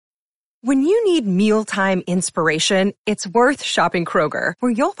When you need mealtime inspiration, it's worth shopping Kroger,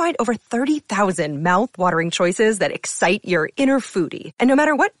 where you'll find over 30,000 mouth-watering choices that excite your inner foodie. And no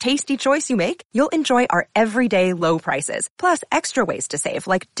matter what tasty choice you make, you'll enjoy our everyday low prices, plus extra ways to save,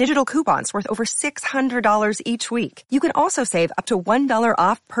 like digital coupons worth over $600 each week. You can also save up to $1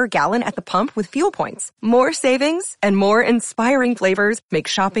 off per gallon at the pump with fuel points. More savings and more inspiring flavors make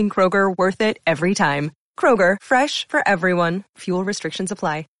shopping Kroger worth it every time. Kroger, fresh for everyone. Fuel restrictions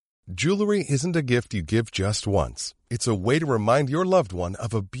apply. Jewelry isn't a gift you give just once. It's a way to remind your loved one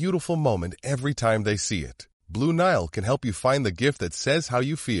of a beautiful moment every time they see it. Blue Nile can help you find the gift that says how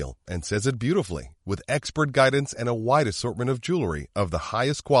you feel and says it beautifully, with expert guidance and a wide assortment of jewelry of the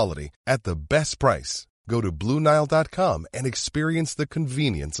highest quality at the best price. Go to BlueNile.com and experience the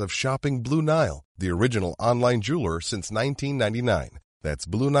convenience of shopping Blue Nile, the original online jeweler since 1999. That's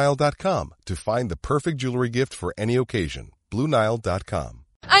BlueNile.com to find the perfect jewelry gift for any occasion. BlueNile.com.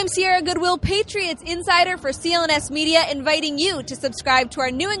 I'm Sierra Goodwill, Patriots Insider for CLNS Media, inviting you to subscribe to our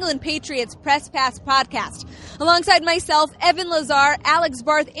New England Patriots Press Pass podcast. Alongside myself, Evan Lazar, Alex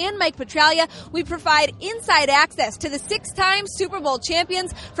Barth, and Mike Petralia, we provide inside access to the 6-time Super Bowl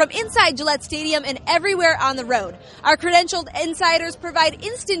champions from inside Gillette Stadium and everywhere on the road. Our credentialed insiders provide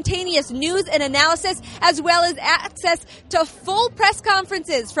instantaneous news and analysis, as well as access to full press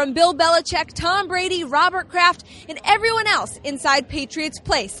conferences from Bill Belichick, Tom Brady, Robert Kraft, and everyone else inside Patriots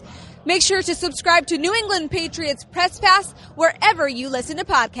Place. Make sure to subscribe to New England Patriots Press Pass wherever you listen to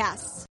podcasts.